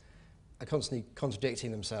characters are constantly contradicting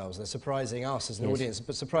themselves? They're surprising us as an audience,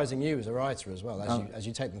 but surprising you as a writer as well, as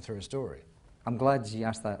you take them through a story. I'm glad you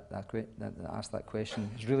asked that question.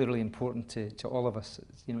 It's really, really important to all of us,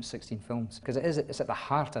 you know, 16 films, because it's at the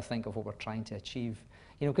heart, I think, of what we're trying to achieve.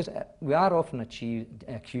 You know, because we are often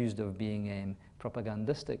accused of being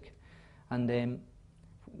propagandistic, and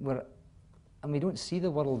we don't see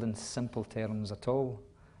the world in simple terms at all.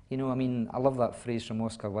 You know, I mean, I love that phrase from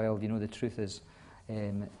Oscar Wilde. You know, the truth is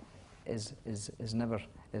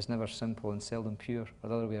never simple and seldom pure, or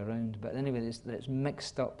the other way around. But anyway, it's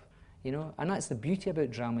mixed up. You know, and that's the beauty about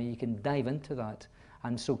drama. You can dive into that,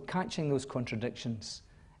 and so catching those contradictions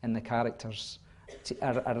in the characters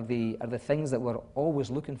are the things that we're always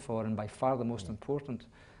looking for, and by far the most important.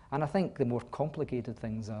 And I think the more complicated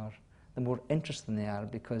things are, the more interesting they are,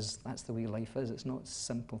 because that's the way life is. It's not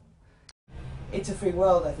simple. It's a Free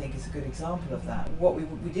World, I think, is a good example of that. What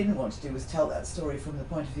we didn't want to do was tell that story from the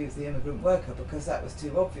point of view of the immigrant worker, because that was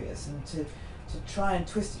too obvious, and to try and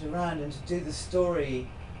twist it around and to do the story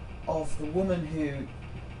of the woman who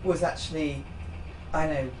was actually, I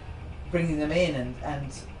know, bringing them in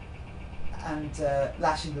and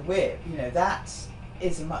lashing the whip, you know, that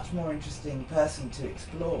is a much more interesting person to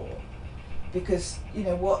explore, because, you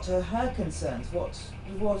know, what are her concerns, what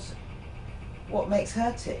makes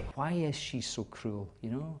her tick. Why is she so cruel,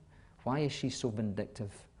 you know? Why is she so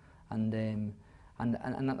vindictive? And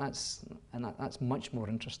that's much more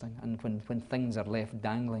interesting, and when things are left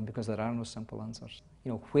dangling because there are no simple answers.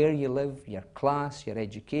 You know, where you live, your class, your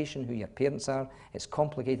education, who your parents are, it's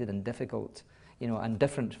complicated and difficult, you know, and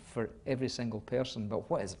different for every single person. But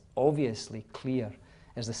what is obviously clear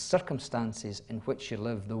is the circumstances in which you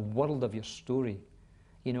live, the world of your story,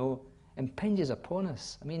 you know, impinges upon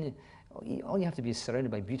us. I mean, all you have to be is surrounded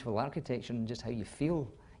by beautiful architecture and just how you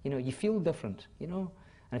feel. You know, you feel different, you know.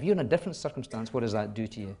 And if you're in a different circumstance, what does that do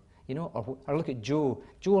to you? You know, or look at Joe.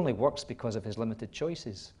 Joe only works because of his limited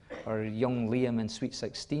choices, or young Liam in Sweet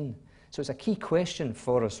 16. So it's a key question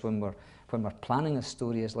for us when we're planning a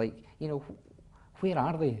story, is like, you know, where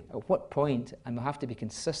are they? At what point? And we have to be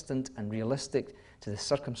consistent and realistic to the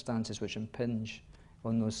circumstances which impinge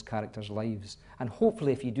on those characters' lives. And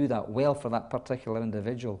hopefully, if you do that well for that particular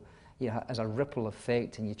individual, as a ripple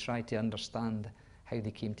effect, and you try to understand how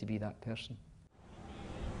they came to be that person.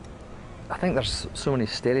 I think there's so many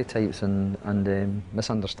stereotypes and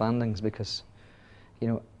misunderstandings, because, you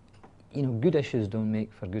know, good issues don't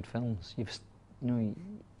make for good films.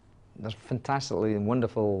 There's fantastically and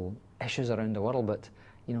wonderful issues around the world, but,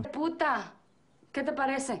 you know. Puta, ¿qué te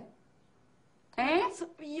parece?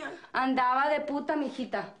 Sabía. Andaba de puta,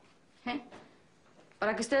 mijita.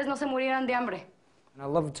 Para que ustedes no se murieran de hambre. And I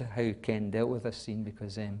loved how Ken dealt with this scene,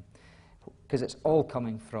 because it's all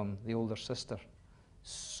coming from the older sister.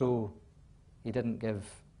 So he didn't give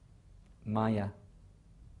Maya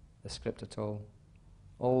the script at all.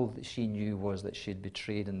 All that she knew was that she'd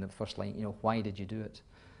betrayed in the first line, you know, why did you do it?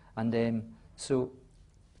 And so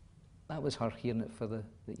that was her hearing it for the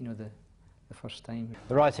first time.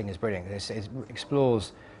 The writing is brilliant. It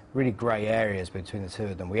explores really grey areas between the two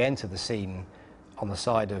of them. We enter the scene on the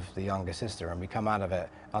side of the younger sister, and we come out of it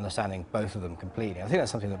understanding both of them completely. I think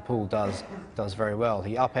that's something that Paul does very well.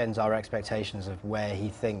 He upends our expectations of where he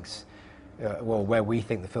thinks, where we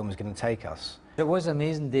think the film is going to take us. It was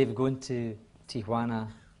amazing, Dave, going to Tijuana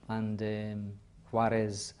and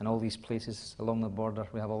Juarez and all these places along the border.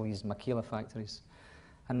 We have all these maquila factories.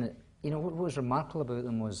 And, you know, what was remarkable about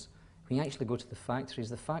them was when you actually go to the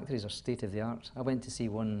factories are state-of-the-art. I went to see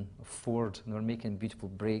one of Ford, and they were making beautiful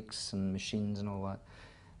brakes and machines and all that.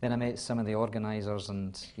 Then I met some of the organisers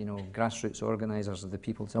and, you know, grassroots organisers of the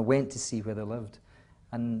people. So I went to see where they lived.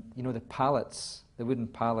 And, you know, the pallets, the wooden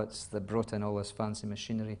pallets that brought in all this fancy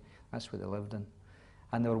machinery, that's what they lived in.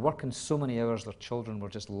 And they were working so many hours, their children were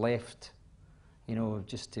just left, you know,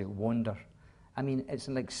 just to wander. I mean, it's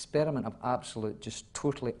an experiment of absolute, just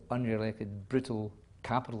totally unrelated, brutal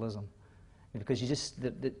capitalism. Because you just,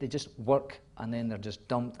 they just work and then they're just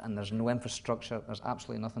dumped and there's no infrastructure, there's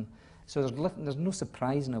absolutely nothing. So there's no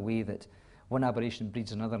surprise in a way that one aberration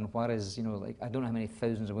breeds another, and Juarez, you know, like, I don't know how many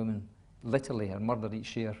thousands of women literally are murdered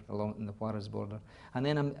each year along in the Juarez border. And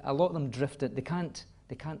then a lot of them drifted,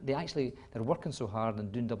 they're working so hard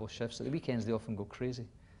and doing double shifts, at the weekends they often go crazy.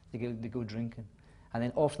 They go drinking. And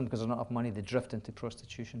then often, because there's not enough money, they drift into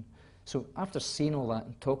prostitution. So after seeing all that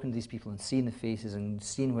and talking to these people and seeing the faces and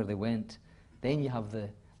seeing where they went, then you have the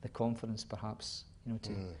confidence, perhaps, you know,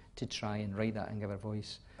 to try and write that and give a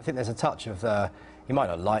voice. I think there's a touch of you might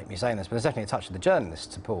not like me saying this, but there's definitely a touch of the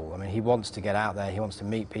journalist to Paul. I mean, he wants to get out there, he wants to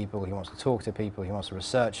meet people, he wants to talk to people, he wants to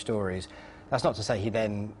research stories. That's not to say he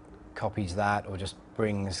then copies that or just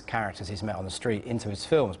brings characters he's met on the street into his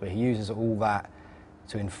films, but he uses all that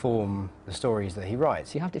to inform the stories that he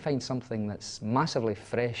writes. You have to find something that's massively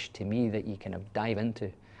fresh to me that you kind of dive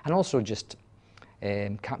into, and also just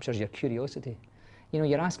captures your curiosity. You know,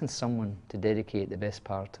 you're asking someone to dedicate the best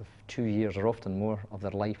part of 2 years or often more of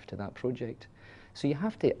their life to that project. So you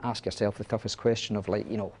have to ask yourself the toughest question of, like,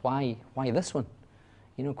 you know, why this one?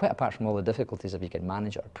 You know, quite apart from all the difficulties if you can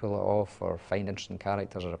manage it or pull it off or find interesting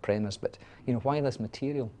characters or a premise, but, you know, why this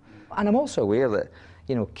material? And I'm also aware that,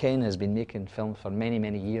 you know, Ken has been making films for many,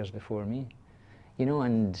 many years before me. You know,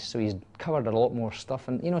 and so he's covered a lot more stuff.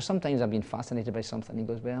 And, you know, sometimes I've been fascinated by something, he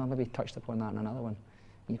goes, well, maybe touched upon that in another one.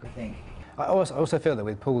 You could think. I also feel that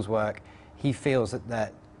with Paul's work, he feels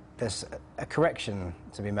that there's a correction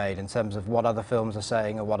to be made in terms of what other films are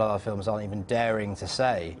saying or what other films aren't even daring to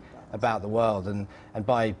say about the world. And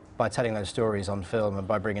by telling those stories on film and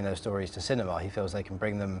by bringing those stories to cinema, he feels they can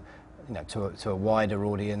bring them, you know, to a wider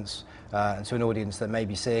audience and to an audience that may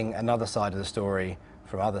be seeing another side of the story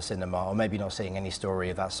from other cinema, or maybe not seeing any story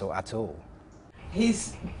of that sort at all.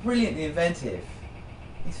 He's brilliantly inventive.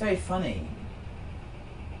 He's very funny.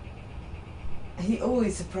 He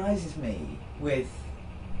always surprises me with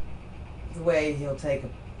the way he'll take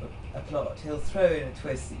a plot. He'll throw in a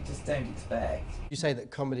twist that you just don't expect. You say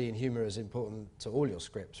that comedy and humour is important to all your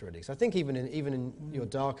scripts, really. So I think even in your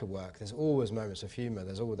darker work, there's always moments of humour.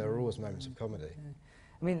 There are always moments of comedy. Yeah.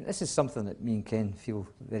 I mean, this is something that me and Ken feel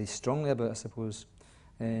very strongly about, I suppose.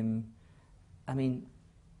 I mean,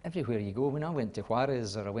 everywhere you go, when I went to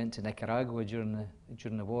Juarez or I went to Nicaragua during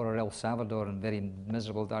the war, or El Salvador in very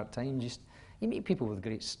miserable, dark times, you meet people with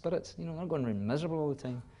great spirits. You know, they're not going around miserable all the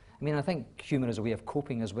time. I mean, I think humour is a way of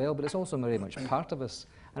coping as well, but it's also very much part of us.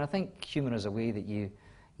 And I think humour is a way that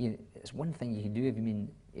it's one thing you can do.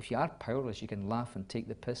 If you are powerless, you can laugh and take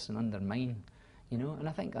the piss and undermine, you know. And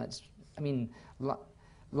I think that's, I mean,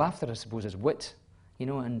 laughter, I suppose, is wit, you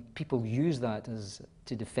know, and people use that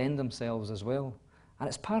to defend themselves as well. And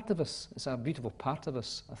it's part of us. It's a beautiful part of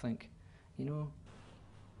us, I think, you know.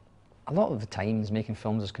 A lot of the times making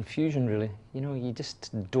films is confusion, really. You know, you just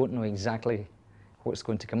don't know exactly what's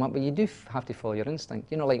going to come up, but you do have to follow your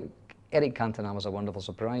instinct. You know, like Eric Cantona was a wonderful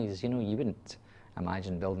surprise. You know, you wouldn't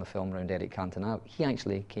imagine building a film around Eric Cantona. He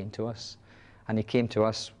actually came to us, and he came to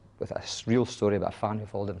us with a real story about a fan who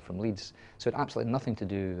followed him from Leeds. So it had absolutely nothing to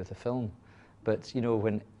do with the film. But, you know,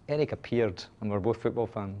 when Eric appeared, and we were both football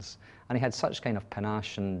fans, and he had such kind of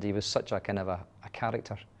panache, and he was such a kind of a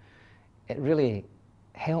character, it really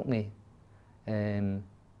helped me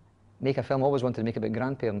make a film. I always wanted to make about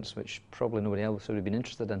grandparents, which probably nobody else would have been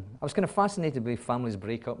interested in. I was kind of fascinated by families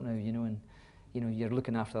break up now, you know, and, you know, you're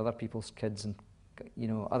looking after other people's kids, and, you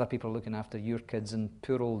know, other people are looking after your kids, and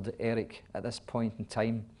poor old Eric, at this point in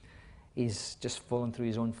time, he's just fallen through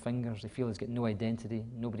his own fingers. He feels he's got no identity,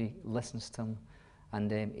 nobody listens to him,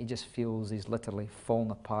 and he just feels he's literally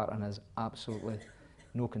fallen apart and has absolutely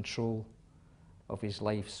no control of his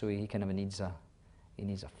life, so he kind of needs a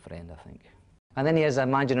friend, I think. And then he has an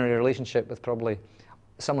imaginary relationship with probably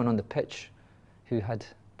someone on the pitch who had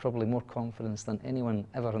probably more confidence than anyone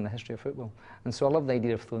ever in the history of football. And so I love the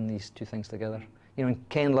idea of throwing these two things together. You know, and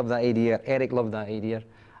Ken loved that idea, Eric loved that idea,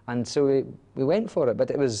 and so we went for it. But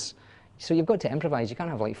it was, so you've got to improvise. You can't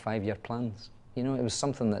have like 5-year plans. You know, it was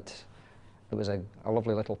something that was a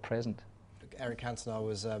lovely little present. Eric Cantona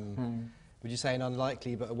was, would you say, an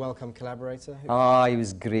unlikely but a welcome collaborator? Oh, he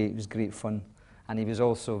was great. It was great fun. And he was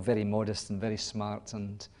also very modest and very smart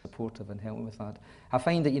and supportive and helped me with that. I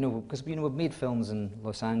find that, you know, because, you know, we've made films in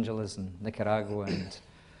Los Angeles and Nicaragua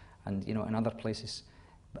and you know, in other places.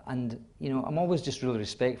 And, you know, I'm always just really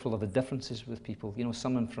respectful of the differences with people. You know,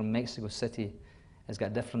 someone from Mexico City has got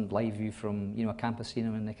a different live view from, you know, a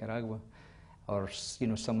campesino in Nicaragua, or, you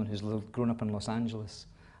know, someone who's grown up in Los Angeles.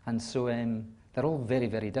 And so they're all very,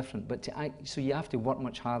 very different. But so you have to work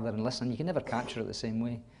much harder and listen. You can never capture it the same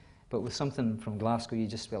way. But with something from Glasgow, you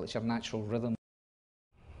just feel it's your natural rhythm.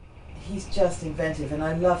 He's just inventive, and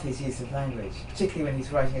I love his use of language, particularly when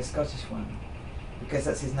he's writing a Scottish one, because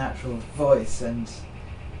that's his natural voice. And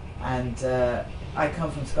I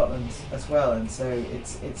come from Scotland as well, and so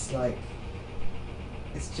it's like,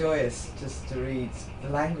 it's joyous just to read the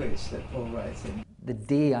language that Paul writes in. The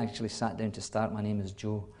day I actually sat down to start My Name is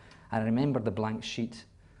Joe, I remember the blank sheet,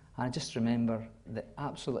 and I just remember the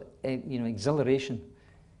absolute, you know, exhilaration,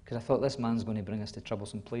 because I thought this man's going to bring us to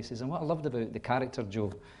troublesome places. And what I loved about the character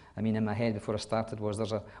Joe, I mean, in my head before I started, was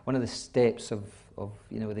there's one of the steps of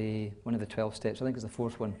you know, one of the 12 steps, I think it's the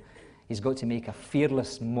 4th one, he's got to make a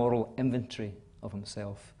fearless moral inventory of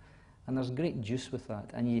himself. And there's great juice with that.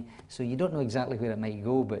 And so you don't know exactly where it might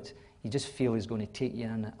go, but you just feel he's going to take you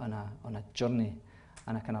on a journey.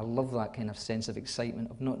 And I kind of love that kind of sense of excitement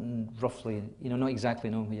of not roughly, you know, not exactly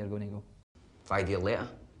knowing where you're going to go. 5 years later,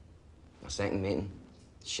 my second meeting,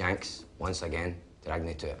 Shanks, once again, dragged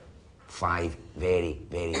me to it. 5 very,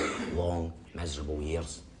 very long, miserable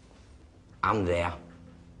years. I'm there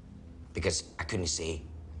because I couldn't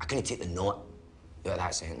take the knot out of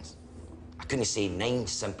that sentence. I couldn't say 9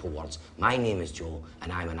 simple words. My name is Joe,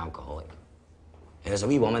 and I'm an alcoholic. And there's a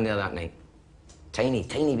wee woman there that night, tiny,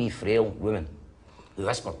 tiny wee frail woman, who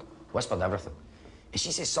whispered everything. And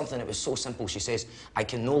she says something that was so simple. She says, I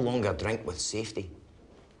can no longer drink with safety.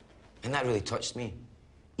 And that really touched me.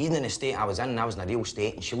 Even in the state I was in a real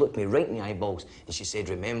state, and she looked me right in the eyeballs, and she said,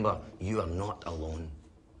 remember, you are not alone.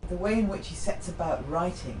 The way in which he sets about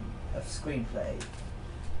writing a screenplay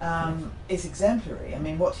is exemplary. I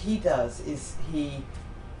mean, what he does is he,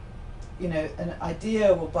 you know, an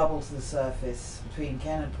idea will bubble to the surface between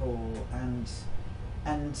Ken and Paul,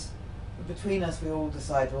 and between us we all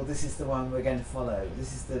decide, well, this is the one we're going to follow.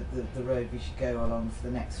 This is the road we should go along for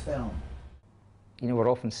the next film. You know,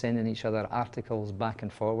 we're often sending each other articles back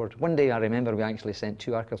and forward. One day I remember we actually sent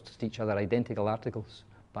 2 articles to each other, identical articles,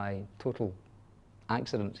 by total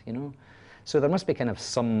accident, you know. So there must be kind of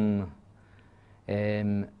some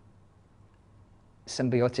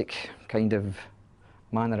symbiotic kind of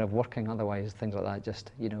manner of working, otherwise things like that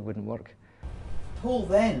just, you know, wouldn't work. Paul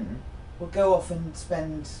then will go off and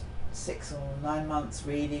spend 6 or 9 months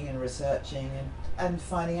reading and researching and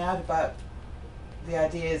finding out about the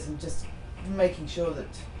ideas and just making sure that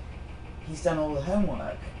he's done all the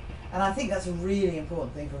homework. And I think that's a really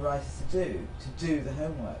important thing for writers to do the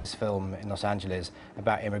homework. This film in Los Angeles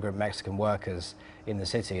about immigrant Mexican workers in the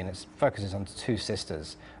city, and it focuses on 2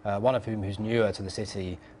 sisters, one of whom who's newer to the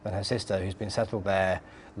city than her sister, who's been settled there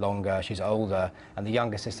longer, she's older, and the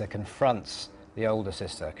younger sister confronts the older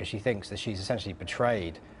sister because she thinks that she's essentially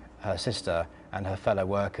betrayed her sister and her fellow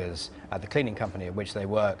workers at the cleaning company at which they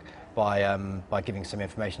work by giving some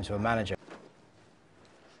information to a manager.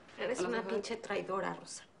 Eres una pinche traidora,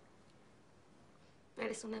 Rosa.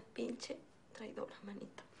 Eres una pinche traidora,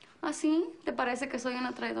 manita. ¿Ah, sí? ¿Te parece que soy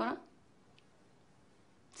una traidora?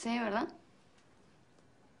 Sí, ¿verdad?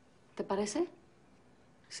 ¿Te parece?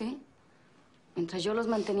 ¿Sí? Mientras yo los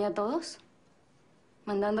mantenía a todos,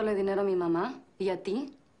 mandándole dinero a mi mamá y a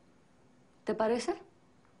ti. ¿Te parece?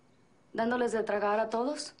 Dándoles de tragar a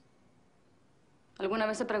todos. ¿Alguna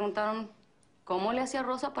vez se preguntaron cómo le hacía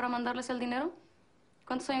Rosa para mandarles el dinero?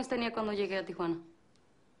 ¿Cuántos años tenía cuando llegué a Tijuana?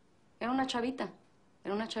 Era una chavita,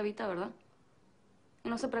 ¿verdad? Y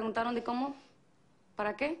no se preguntaron de cómo,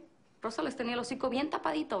 para qué. Rosa les tenía el hocico bien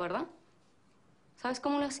tapadito, ¿verdad? ¿Sabes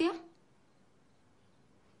cómo lo hacía?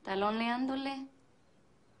 Taloneándole.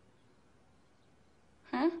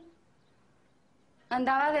 ¿Eh?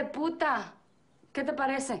 Andaba de puta. ¿Qué te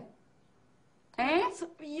parece? ¿Eh?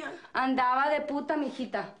 Andaba de puta,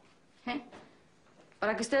 mijita. ¿Eh?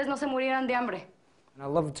 Para que ustedes no se murieran de hambre. And I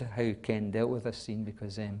loved how Ken dealt with this scene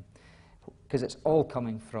because it's all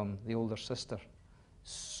coming from the older sister.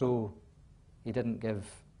 So he didn't give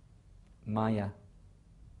Maya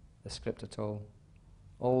the script at all.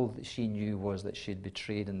 All that she knew was that she'd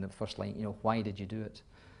betrayed in the first line, you know, why did you do it?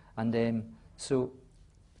 And so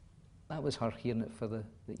that was her hearing it for the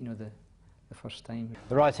first time.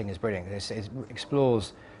 The writing is brilliant. It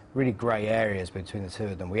explores really grey areas between the 2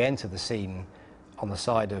 of them. We enter the scene on the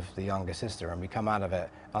side of the younger sister, and we come out of it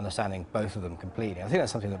understanding both of them completely. I think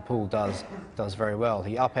that's something that Paul does very well.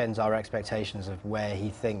 He upends our expectations of where he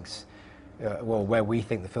thinks, where we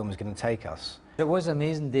think the film is going to take us. It was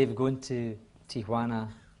amazing, Dave, going to Tijuana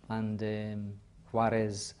and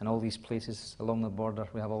Juarez and all these places along the border.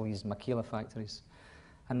 We have all these maquila factories,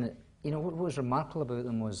 and you know, what was remarkable about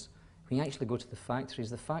them was when you actually go to the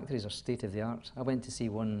factories are state of the art. I went to see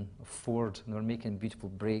one of Ford, and they were making beautiful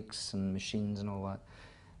brakes and machines and all that.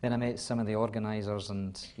 Then I met some of the organisers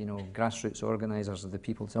and, you know, grassroots organisers of the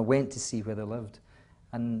people. So I went to see where they lived.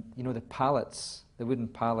 And, you know, the pallets, the wooden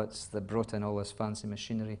pallets that brought in all this fancy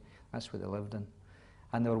machinery, that's where they lived in.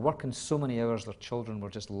 And they were working so many hours, their children were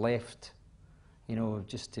just left, you know,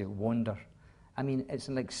 just to wander. I mean, it's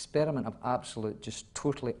an experiment of absolute, just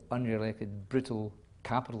totally unrelated, brutal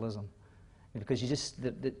capitalism. Because you just,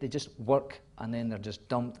 they just work and then they're just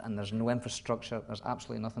dumped and there's no infrastructure, there's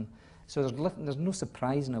absolutely nothing. So there's no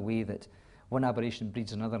surprise in a way that one aberration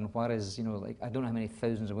breeds another, and Juarez, you know, like, I don't know how many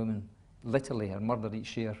thousands of women literally are murdered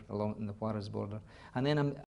each year along in the Juarez border. And then